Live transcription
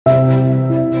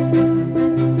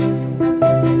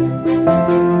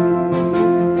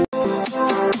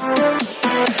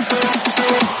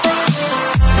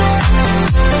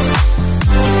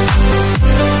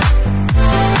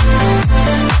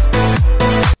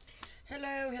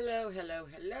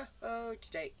Hello.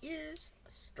 Today is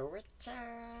story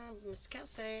time, Miss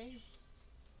Kelsee.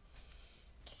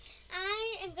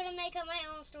 I am going to make up my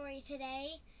own story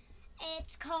today.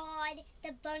 It's called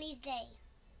The Bunny's Day.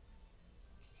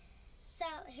 So,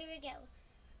 here we go.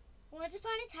 Once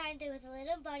upon a time, there was a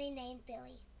little bunny named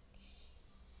Billy.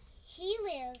 He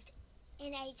lived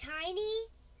in a tiny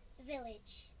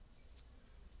village.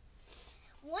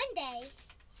 One day,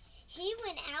 he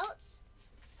went out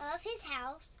of his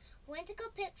house, went to go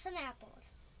pick some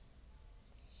apples.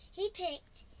 He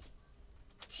picked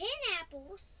 10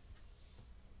 apples,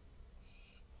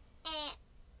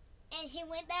 and he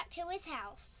went back to his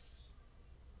house.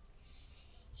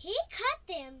 He cut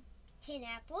them 10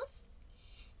 apples,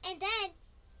 and then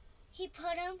he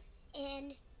put them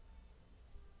in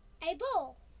a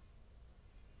bowl.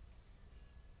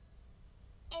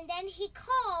 And then he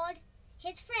called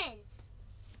his friends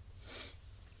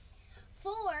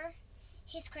for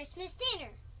his Christmas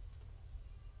dinner.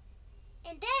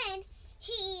 And then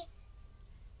he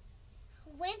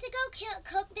went to go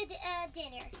cook the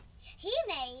dinner. He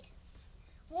made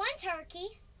 1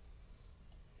 turkey,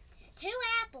 2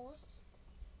 apples,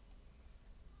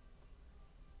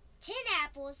 10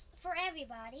 apples for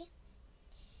everybody,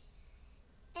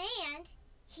 and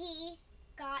he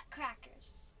got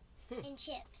crackers and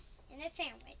chips and a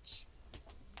sandwich.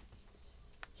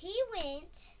 He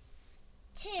went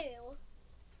to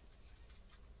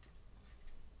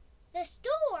the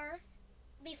store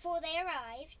before they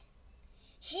arrived.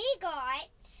 He got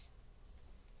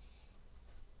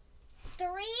 3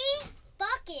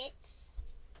 buckets,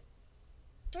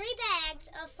 3 bags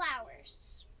of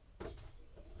flowers.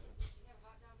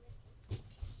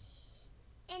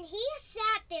 And he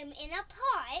sat them in a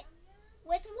pot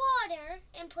with water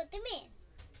and put them in.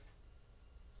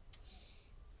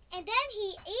 And then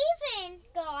he even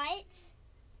got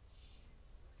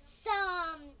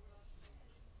some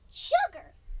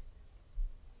sugar.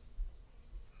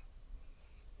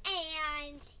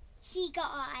 And he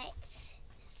got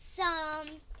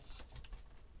some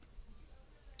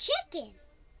chicken.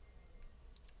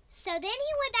 So then he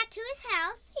went back to his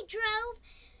house. He drove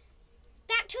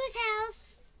back to his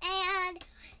house and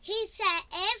he set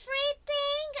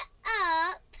everything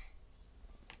up.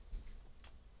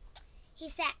 He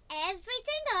set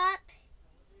everything up,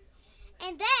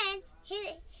 and then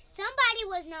somebody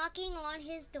was knocking on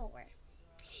his door.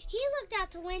 He looked out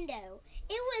the window.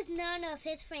 It was none of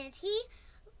his friends. He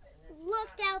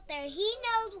looked out there. He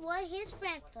knows what his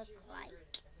friends look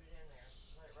like.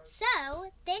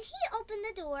 So then he opened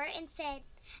the door and said,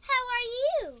 "How are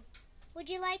you? Would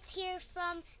you like to hear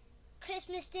from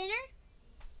Christmas dinner?"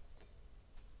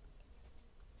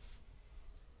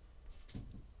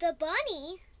 The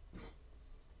bunny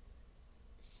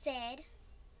said,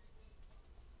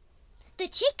 the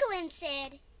chicken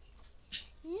said,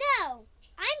 "No,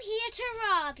 I'm here to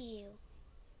rob you."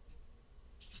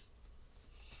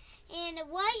 And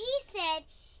what he said,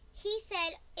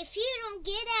 "If you don't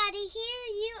get out of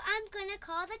here, I'm going to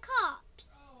call the cops."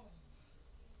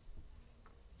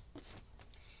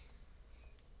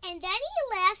 And then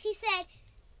he left. He said,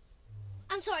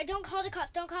 "I'm sorry, don't call the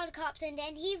cops." And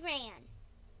then he ran.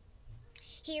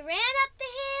 He ran up the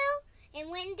hill and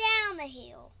went down the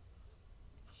hill.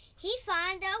 He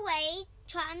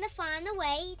trying to find a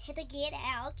way to get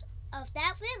out of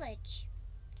that village.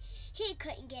 He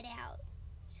couldn't get out.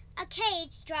 A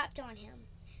cage dropped on him.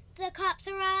 The cops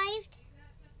arrived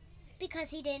because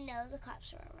he didn't know the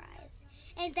cops would arrive.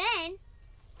 And then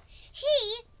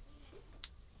he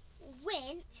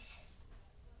went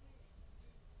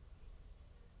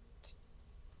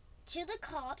to the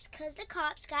cops because the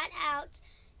cops got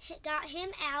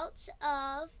him out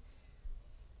of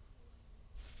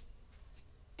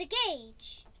the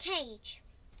cage.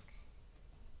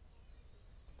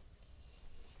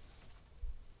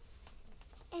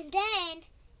 And then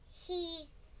he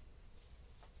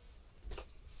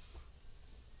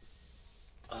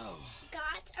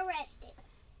got arrested.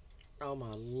 Oh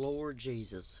my Lord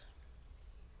Jesus.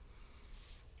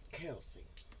 Kelsee.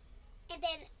 And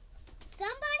then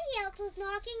somebody else was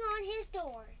knocking on his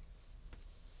door.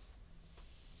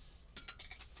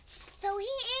 So he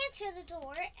answered the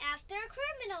door after a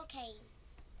criminal came.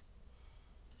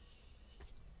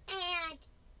 And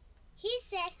he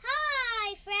said,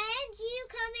 "Hi, friend, you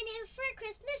coming in for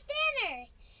Christmas dinner?"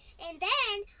 And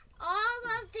then all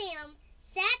of them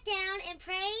sat down and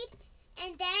prayed,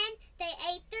 and then they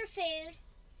ate their food.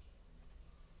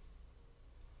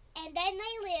 And then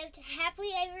they lived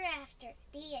happily ever after.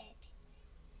 The end.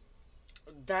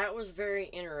 That was very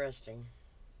interesting.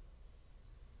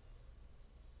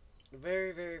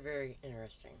 Very, very, very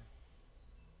interesting.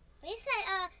 At least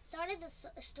I started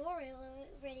the story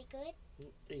really good.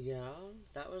 Yeah,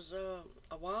 that was a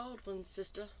wild one,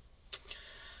 sister.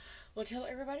 Well, tell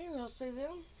everybody, we'll see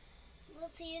them. We'll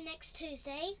see you next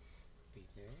Tuesday. Be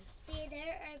there. Be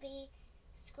there or be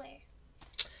square.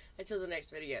 Until the next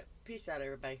video. Peace out,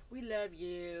 everybody. We love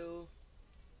you.